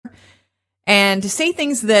And to say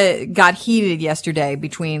things that got heated yesterday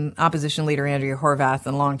between opposition leader Andrea Horwath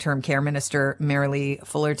and long-term care minister Marilee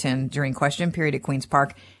Fullerton during question period at Queen's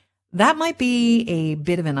Park, that might be a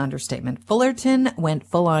bit of an understatement. Fullerton went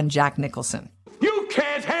full-on Jack Nicholson. You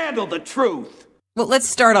can't handle the truth. Well, let's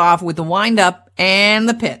start off with the wind-up and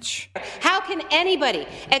the pitch. How can anybody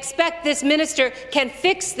expect this minister can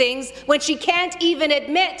fix things when she can't even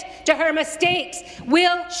admit to her mistakes?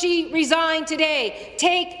 Will she resign today?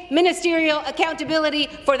 Take ministerial accountability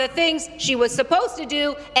for the things she was supposed to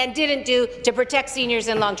do and didn't do to protect seniors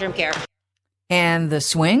in long-term care. And the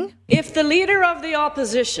swing? If the leader of the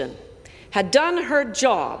opposition had done her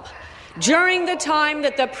job during the time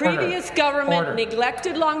that the previous government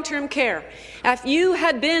neglected long-term care, if you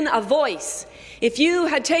had been a voice, if you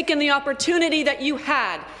had taken the opportunity that you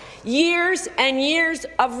had, years and years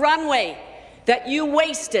of runway that you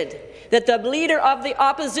wasted, that the leader of the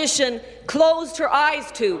opposition closed her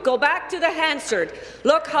eyes to. Go back to the Hansard.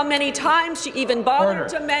 Look how many times she even bothered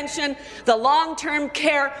to mention the long-term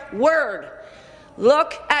care word.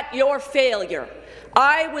 Look at your failure.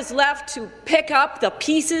 I was left to pick up the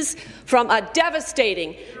pieces from a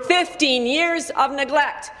devastating 15 years of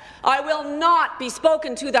neglect. I will not be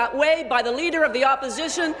spoken to that way by the leader of the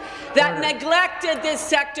opposition that neglected this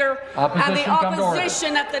sector, and the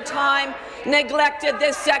opposition at the time neglected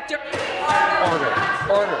this sector.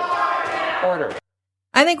 Order.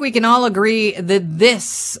 I think we can all agree that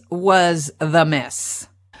this was the mess.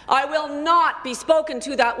 I will not be spoken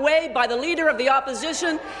to that way by the leader of the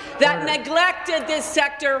opposition that neglected this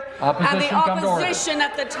sector, and the opposition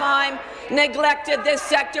at the time neglected this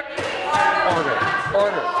sector.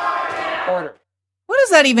 Order. What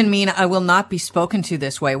does that even mean, I will not be spoken to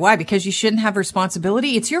this way? Why? Because you shouldn't have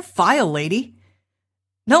responsibility? It's your file, lady.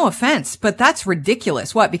 No offense, but that's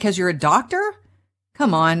ridiculous. What, because you're a doctor?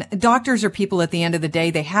 Come on. Doctors are people at the end of the day.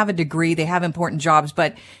 They have a degree. They have important jobs,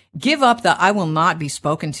 but give up the I will not be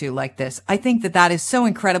spoken to like this. I think that that is so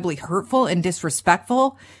incredibly hurtful and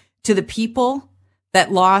disrespectful to the people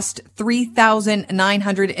that lost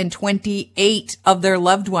 3,928 of their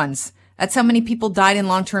loved ones. That's how many people died in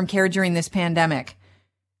long-term care during this pandemic.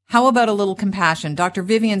 How about a little compassion? Dr.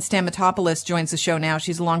 Vivian Stamatopoulos joins the show now.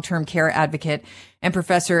 She's a long-term care advocate and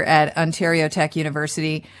professor at Ontario Tech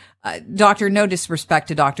University. Doctor, no disrespect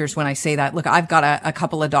to doctors when I say that. Look, I've got a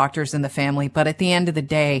couple of doctors in the family, but at the end of the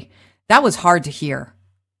day, that was hard to hear.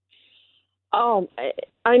 Oh,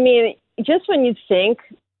 I mean, just when you think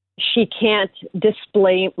she can't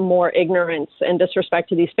display more ignorance and disrespect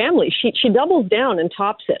to these families, she doubles down and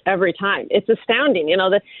tops it every time. It's astounding. You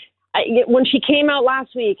know, when she came out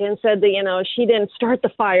last week and said that, you know, she didn't start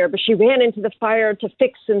the fire, but she ran into the fire to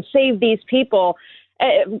fix and save these people.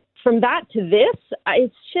 From that to this,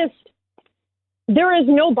 it's just, there is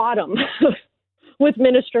no bottom with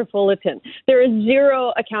Minister Fullerton. There is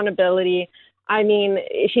zero accountability. I mean,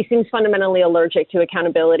 she seems fundamentally allergic to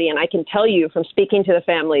accountability. And I can tell you from speaking to the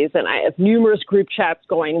families, and I have numerous group chats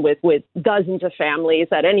going with dozens of families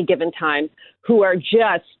at any given time who are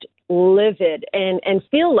just livid and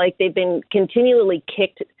feel like they've been continually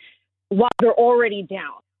kicked while they're already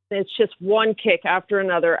down. It's just one kick after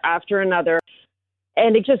another.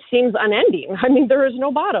 And it just seems unending. I mean, there is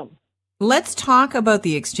no bottom. Let's talk about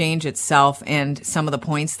the exchange itself and some of the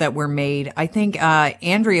points that were made. I think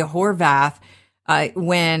Andrea Horwath,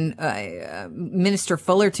 when Minister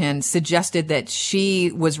Fullerton suggested that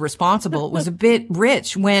she was responsible, was a bit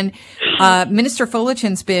rich. When Minister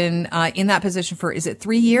Fullerton's been in that position for, is it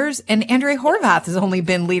 3 years? And Andrea Horwath has only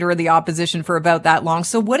been leader of the opposition for about that long.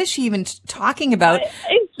 So what is she even talking about?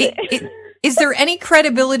 Is there any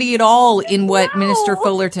credibility at all in what Minister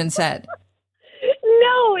Fullerton said?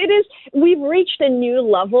 No, it is. We've reached a new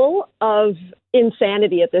level of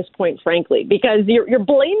insanity at this point, frankly, because you're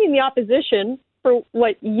blaming the opposition for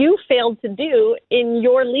what you failed to do in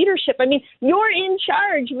your leadership. I mean, you're in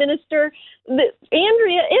charge, Minister.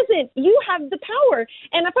 Andrea isn't. You have the power.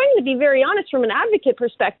 And if I'm going to be very honest, from an advocate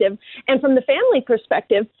perspective and from the family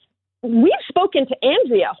perspective, we've spoken to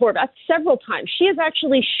Andrea Horwath several times. She has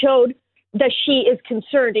actually showed that she is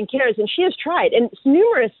concerned and cares, and she has tried. And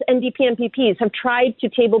numerous NDP MPPs have tried to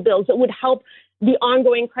table bills that would help the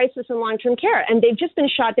ongoing crisis in long-term care, and they've just been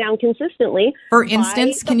shot down consistently. For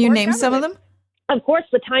instance, can you name some of them? Of course,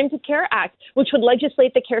 the Time to Care Act, which would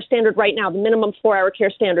legislate the care standard right now, the minimum 4-hour care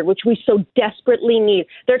standard, which we so desperately need.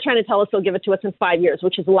 They're trying to tell us they'll give it to us in 5 years,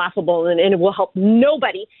 which is laughable, and it will help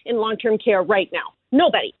nobody in long-term care right now.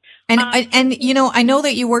 Nobody. And you know, I know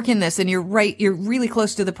that you work in this, and you're right. You're really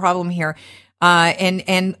close to the problem here.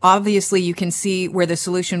 And obviously you can see where the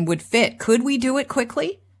solution would fit. Could we do it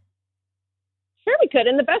quickly? Sure we could.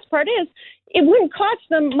 And the best part is, it wouldn't cost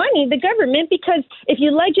them money, the government, because if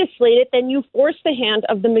you legislate it, then you force the hand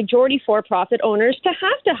of the majority for-profit owners to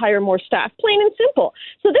have to hire more staff, plain and simple.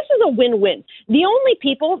 So this is a win-win. The only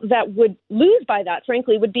people that would lose by that,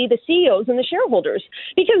 frankly, would be the CEOs and the shareholders,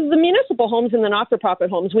 because the municipal homes and the not-for-profit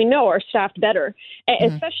homes, we know, are staffed better,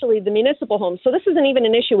 especially the municipal homes. So this isn't even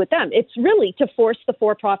an issue with them. It's really to force the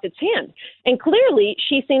for-profit's hand. And clearly,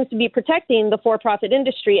 she seems to be protecting the for-profit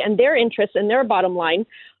industry and their interests and their bottom line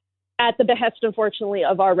at the behest, unfortunately,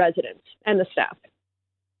 of our residents and the staff.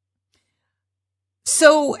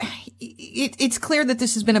 So it's clear that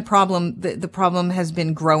this has been a problem. The problem has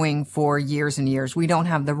been growing for years and years. We don't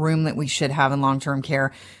have the room that we should have in long-term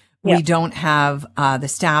care. Yeah. We don't have the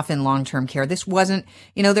staff in long-term care. This wasn't,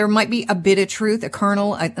 there might be a bit of truth, a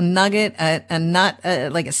kernel, a nugget, a nut,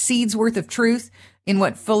 like a seed's worth of truth in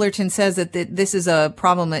what Fullerton says, that this is a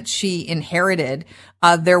problem that she inherited.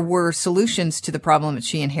 There were solutions to the problem that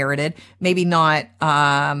she inherited, maybe not,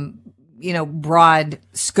 broad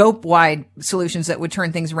scope-wide solutions that would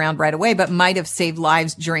turn things around right away, but might have saved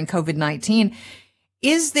lives during COVID-19.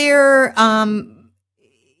 Is there,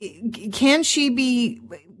 can she be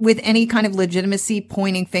with any kind of legitimacy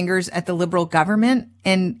pointing fingers at the Liberal government,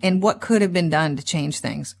 and what could have been done to change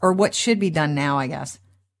things, or what should be done now, I guess?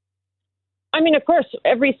 I mean, of course,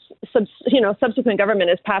 every subsequent government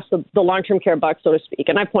has passed the long-term care buck, so to speak,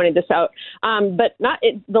 and I pointed this out. But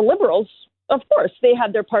the Liberals, of course, they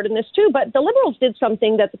had their part in this too. But the Liberals did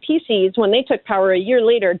something that the PCs, when they took power a year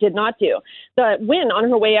later, did not do. The Wynne, on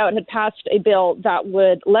her way out, had passed a bill that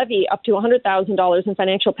would levy up to $100,000 in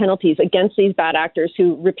financial penalties against these bad actors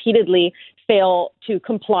who repeatedly fail to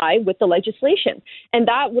comply with the legislation. And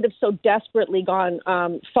that would have so desperately gone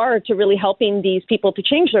far to really helping these people to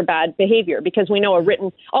change their bad behavior, because we know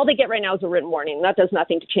all they get right now is a written warning. That does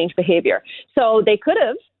nothing to change behavior. So they could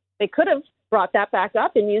have brought that back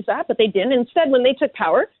up and used that, but they didn't. Instead, when they took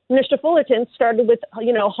power, Minister Fullerton started with,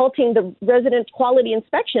 halting the resident quality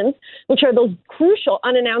inspections, which are those crucial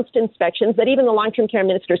unannounced inspections that even the long-term care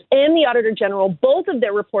ministers and the Auditor General, both of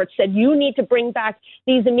their reports said, you need to bring back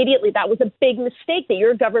these immediately. That was a big mistake that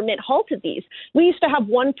your government halted these. We used to have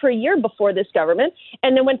one per year before this government,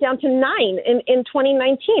 and then went down to 9 in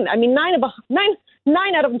 2019. I mean,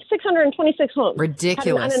 9 out of 626 homes.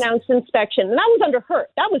 Ridiculous. Had an unannounced inspection. And that was under her.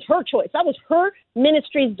 That was her choice. That was her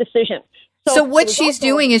ministry's decision. So what she's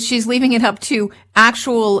doing is she's leaving it up to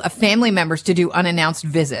actual family members to do unannounced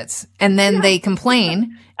visits. And then they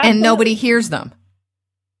complain and nobody hears them.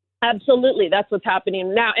 Absolutely. That's what's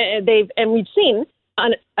happening now. And we've seen,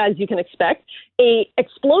 as you can expect, a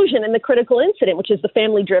explosion in the critical incident, which is the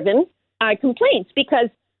family-driven complaints, because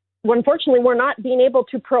unfortunately, we're not being able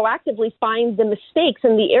to proactively find the mistakes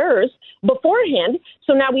and the errors beforehand.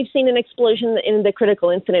 So now we've seen an explosion in the critical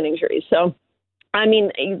incident injuries. So, I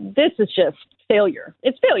mean, this is just failure.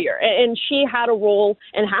 It's failure. And she had a role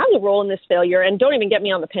and has a role in this failure. And don't even get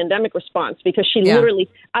me on the pandemic response, because she literally,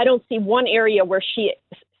 I don't see one area where she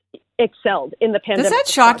excelled in the pandemic. Does that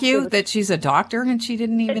shock you that she's a doctor and she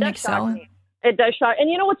didn't even excel? It does shock. And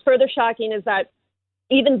what's further shocking is that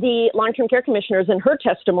even the long-term care commissioners, in her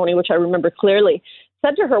testimony, which I remember clearly,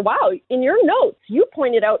 said to her, wow, in your notes, you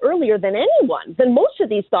pointed out earlier than most of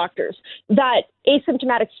these doctors, that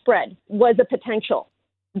asymptomatic spread was a potential,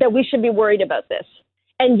 that we should be worried about this.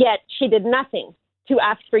 And yet she did nothing to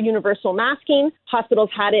ask for universal masking. Hospitals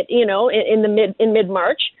had it, in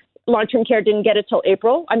mid-March. Long-term care didn't get it till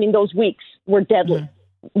April. I mean, those weeks were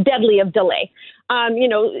deadly of delay.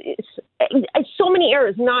 So many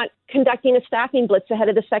errors, not conducting a staffing blitz ahead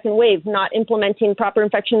of the second wave, not implementing proper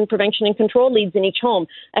infection prevention and control leads in each home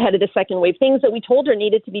ahead of the second wave, things that we told her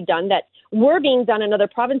needed to be done that were being done in other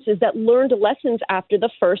provinces that learned lessons after the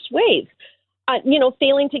first wave.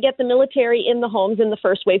 Failing to get the military in the homes in the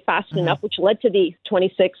first wave fast enough, which led to the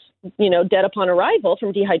 26, dead upon arrival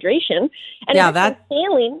from dehydration. And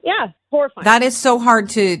failing, horrifying. That is so hard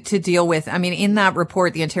to deal with. I mean, in that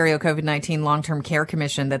report, the Ontario COVID-19 Long-Term Care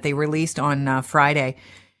Commission that they released on Friday,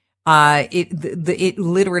 it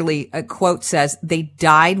literally, a quote says, they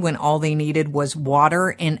died when all they needed was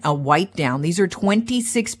water and a wipe down. These are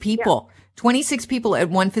 26 people. 26 people at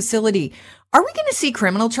one facility. Are we going to see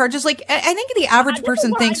criminal charges? Like, I think the average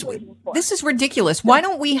person thinks this is ridiculous. Why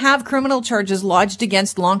don't we have criminal charges lodged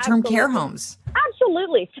against long-term care homes?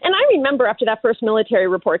 Absolutely. And I remember after that first military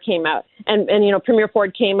report came out and Premier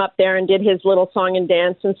Ford came up there and did his little song and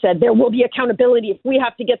dance and said, there will be accountability. If we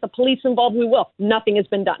have to get the police involved, we will. Nothing has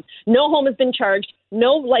been done. No home has been charged.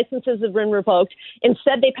 No licenses have been revoked.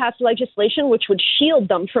 Instead, they passed legislation which would shield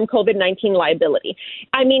them from COVID-19 liability.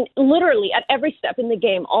 I mean, literally at every step in the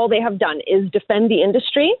game, all they have done is defend the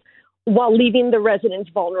industry while leaving the residents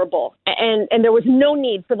vulnerable. And there was no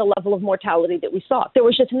need for the level of mortality that we saw. There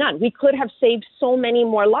was just none. We could have saved so many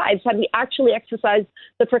more lives had we actually exercised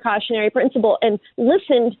the precautionary principle and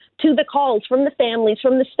listened to the calls from the families,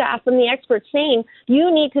 from the staff, from the experts saying,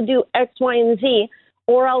 you need to do X, Y, and Z,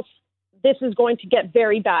 or else this is going to get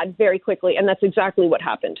very bad very quickly. And that's exactly what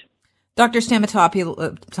happened. Dr.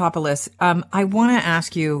 Stamatopoulos, I want to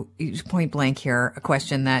ask you point blank here a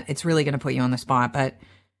question that it's really going to put you on the spot, but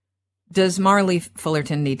does Marlee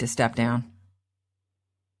Fullerton need to step down?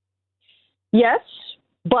 Yes,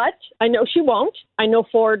 but I know she won't. I know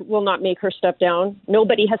Ford will not make her step down.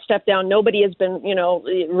 Nobody has stepped down. Nobody has been,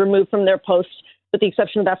 removed from their posts, with the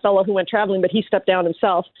exception of that fellow who went traveling, but he stepped down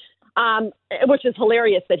himself, which is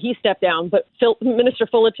hilarious that he stepped down. But Minister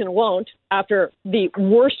Fullerton won't after the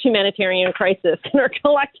worst humanitarian crisis in our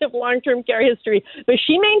collective long-term care history. But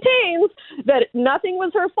she maintains that nothing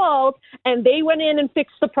was her fault and they went in and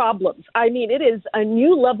fixed the problems. I mean, it is a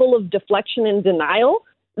new level of deflection and denial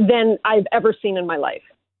than I've ever seen in my life.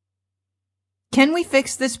 Can we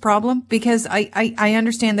fix this problem? Because I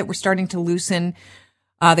understand that we're starting to loosen.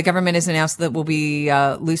 The government has announced that we'll be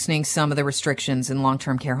loosening some of the restrictions in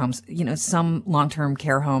long-term care homes. Some long-term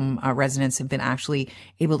care home residents have been actually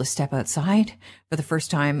able to step outside for the first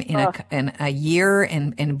time in a year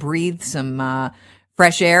and breathe some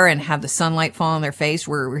fresh air and have the sunlight fall on their face.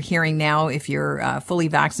 We're hearing now if you're fully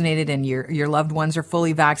vaccinated and your loved ones are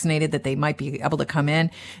fully vaccinated that they might be able to come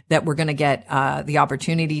in, that we're going to get the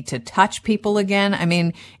opportunity to touch people again. I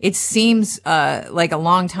mean, it seems like a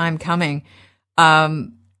long time coming.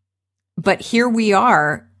 But here we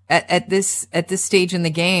are at this stage in the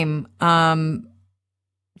game.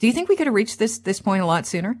 Do you think we could have reached this point a lot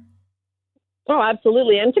sooner? Oh,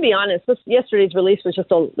 absolutely. And to be honest, yesterday's release was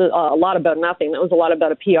just a lot about nothing. That was a lot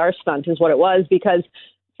about a PR stunt is what it was, because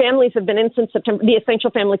families have been in since September. The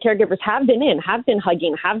essential family caregivers have been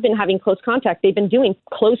hugging, have been having close contact. They've been doing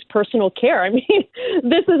close personal care. I mean,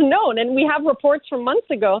 this is known. And we have reports from months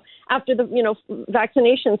ago after the,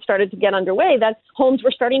 vaccinations started to get underway that homes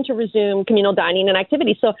were starting to resume communal dining and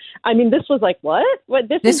activity. So, I mean, this was like, what?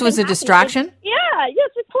 This was a distraction? Yes,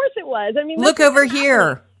 of course it was. I mean, look over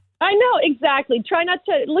here. I know, exactly. Try not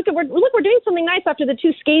to look. We're doing something nice after the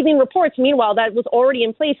two scathing reports. Meanwhile, that was already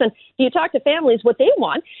in place. And if you talk to families, what they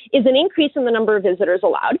want is an increase in the number of visitors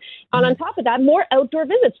allowed. And on top of that, more outdoor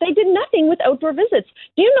visits. They did nothing with outdoor visits.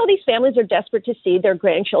 Do you know these families are desperate to see their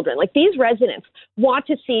grandchildren? Like, these residents want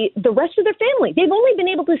to see the rest of their family. They've only been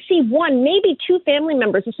able to see one, maybe two family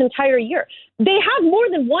members this entire year. They have more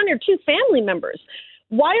than one or two family members.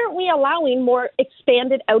 Why aren't we allowing more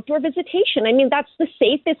expanded outdoor visitation? I mean, that's the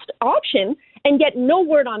safest option, and yet no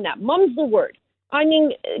word on that. Mum's the word. I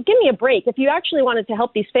mean, give me a break. If you actually wanted to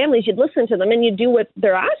help these families, you'd listen to them and you'd do what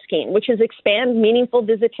they're asking, which is expand meaningful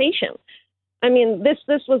visitation. I mean,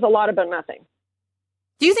 this was a lot about nothing.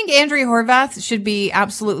 Do you think Andrea Horwath should be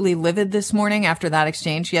absolutely livid this morning after that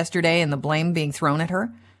exchange yesterday and the blame being thrown at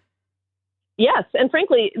her? Yes. And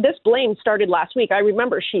frankly, this blame started last week. I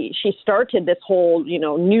remember she started this whole,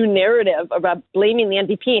 new narrative about blaming the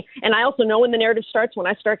NDP. And I also know when the narrative starts, when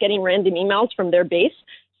I start getting random emails from their base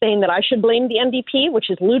saying that I should blame the NDP,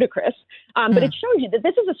 which is ludicrous. But it shows you that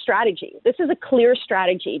this is a strategy. This is a clear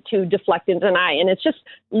strategy to deflect and deny. And it's just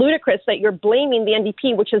ludicrous that you're blaming the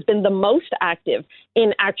NDP, which has been the most active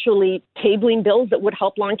in actually tabling bills that would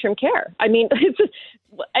help long-term care. I mean,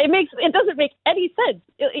 it doesn't make any sense.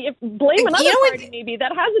 Blame another party maybe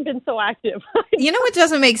that hasn't been so active. What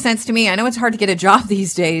doesn't make sense to me? I know it's hard to get a job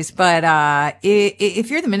these days, but if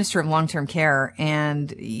you're the Minister of Long-Term Care and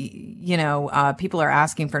people are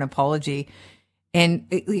asking for an apology, and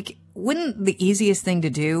wouldn't the easiest thing to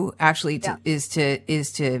do actually is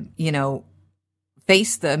to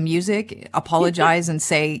face the music, apologize, and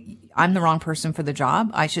say, I'm the wrong person for the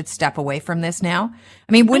job. I should step away from this now.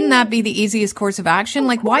 I mean, wouldn't that be the easiest course of action?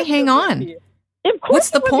 Like, why hang on?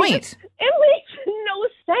 What's the point? It makes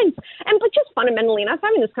no sense. But just fundamentally, and I was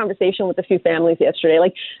having this conversation with a few families yesterday,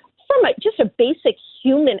 like from just a basic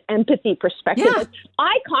human empathy perspective,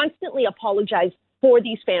 I constantly apologize for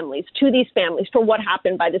these families, to these families, for what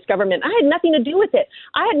happened by this government. I had nothing to do with it.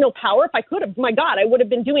 I had no power. If I could have, my God, I would have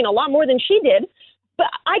been doing a lot more than she did. But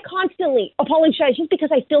I constantly apologize just because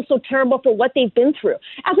I feel so terrible for what they've been through.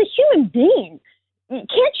 As a human being,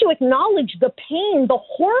 can't you acknowledge the pain, the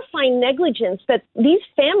horrifying negligence that these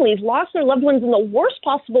families lost their loved ones in the worst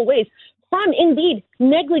possible ways from, indeed,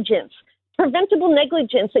 negligence, preventable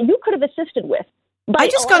negligence that you could have assisted with? I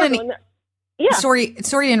just got Sorry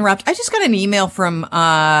to interrupt. I just got an email from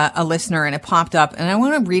a listener, and it popped up, and I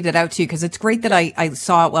want to read it out to you because it's great that I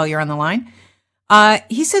saw it while you're on the line.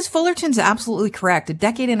 He says Fullerton's absolutely correct. A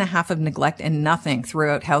decade and a half of neglect and nothing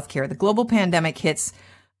throughout healthcare. The global pandemic hits,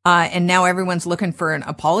 and now everyone's looking for an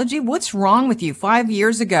apology. What's wrong with you? 5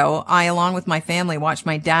 years ago, I, along with my family, watched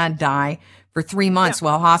my dad die for 3 months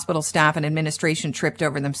while hospital staff and administration tripped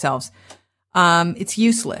over themselves. It's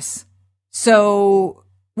useless. So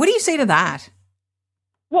what do you say to that?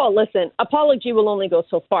 Well, listen, apology will only go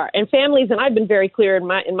so far. And families, and I've been very clear in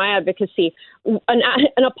my advocacy,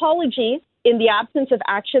 an apology in the absence of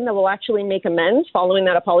action that will actually make amends following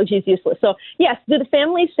that apology is useless. So, yes, do the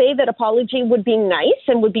families say that apology would be nice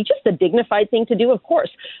and would be just a dignified thing to do? Of course.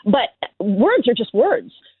 But words are just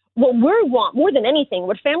words. What we want more than anything,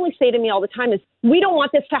 what families say to me all the time is, we don't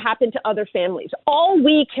want this to happen to other families. All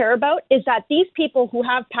we care about is that these people who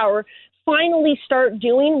have power finally start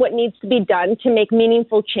doing what needs to be done to make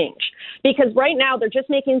meaningful change. Because right now they're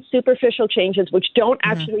just making superficial changes which don't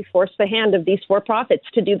actually force the hand of these for-profits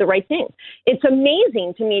to do the right thing. It's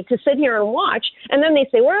amazing to me to sit here and watch, and then they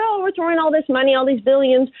say, well, we're throwing all this money, all these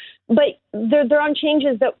billions, but they're on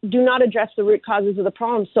changes that do not address the root causes of the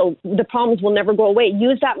problems, so the problems will never go away.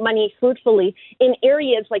 Use that money fruitfully in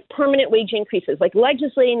areas like permanent wage increases, like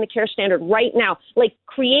legislating the care standard right now, like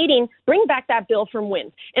bring back that bill from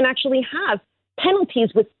Wynne, and actually have penalties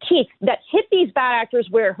with teeth that hit these bad actors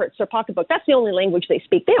where it hurts their pocketbook. That's the only language they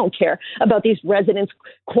speak. They don't care about these residents'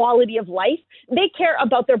 quality of life. They care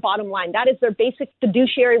about their bottom line. That is their basic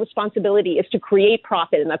fiduciary responsibility, is to create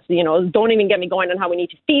profit. And that's, don't even get me going on how we need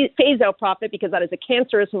to phase out profit, because that is a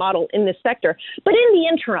cancerous model in this sector. But in the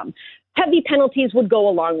interim, heavy penalties would go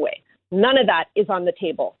a long way. None of that is on the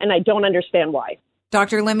table, and I don't understand why.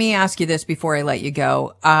 Doctor, let me ask you this before I let you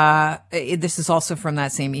go. This is also from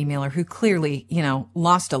that same emailer who clearly,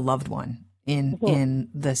 lost a loved one in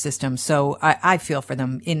the system. So I feel for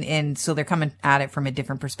them. And so they're coming at it from a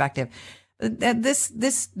different perspective.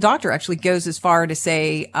 This doctor actually goes as far to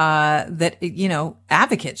say, that,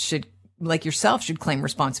 advocates like yourself should claim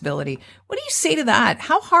responsibility. What do you say to that?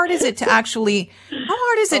 How hard is it to actually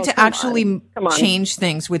change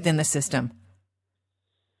things within the system?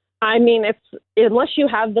 I mean, unless you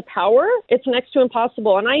have the power, it's next to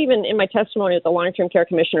impossible. And I even, in my testimony with the long-term care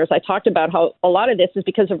commissioners, I talked about how a lot of this is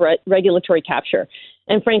because of regulatory capture.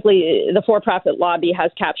 And frankly, the for-profit lobby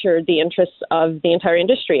has captured the interests of the entire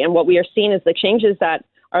industry. And what we are seeing is the changes that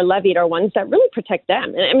are levied are ones that really protect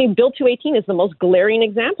them. And I mean, Bill 218 is the most glaring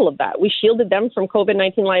example of that. We shielded them from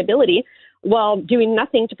COVID-19 liability while doing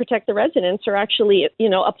nothing to protect the residents, or actually,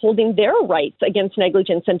 upholding their rights against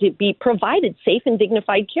negligence and to be provided safe and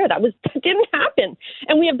dignified care. That didn't happen.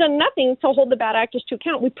 And we have done nothing to hold the bad actors to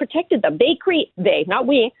account. We protected them. They created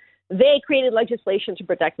legislation to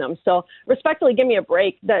protect them. So respectfully, give me a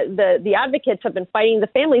break. The advocates have been fighting the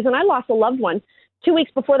families, and I lost a loved one 2 weeks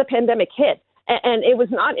before the pandemic hit. And it was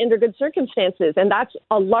not under good circumstances. And that's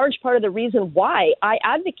a large part of the reason why I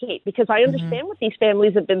advocate, because I understand what these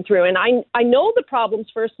families have been through. And I know the problems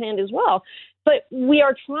firsthand as well. But we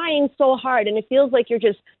are trying so hard, and it feels like you're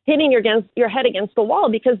just hitting your head against the wall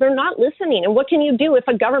because they're not listening. And what can you do if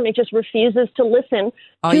a government just refuses to listen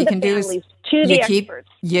to the families, to the experts?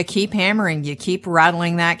 You keep hammering, you keep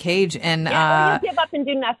rattling that cage. And you give up and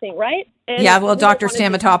do nothing, right? And well, Dr.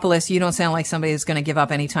 Stamatopoulos, you don't sound like somebody who's going to give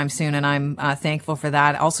up anytime soon, and I'm thankful for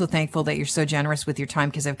that. Also thankful that you're so generous with your time,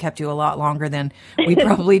 because I've kept you a lot longer than we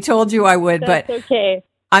probably told you I would. That's but okay.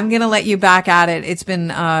 I'm going to let you back at it. It's been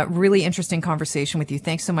a really interesting conversation with you.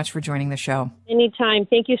 Thanks so much for joining the show. Anytime.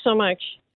 Thank you so much.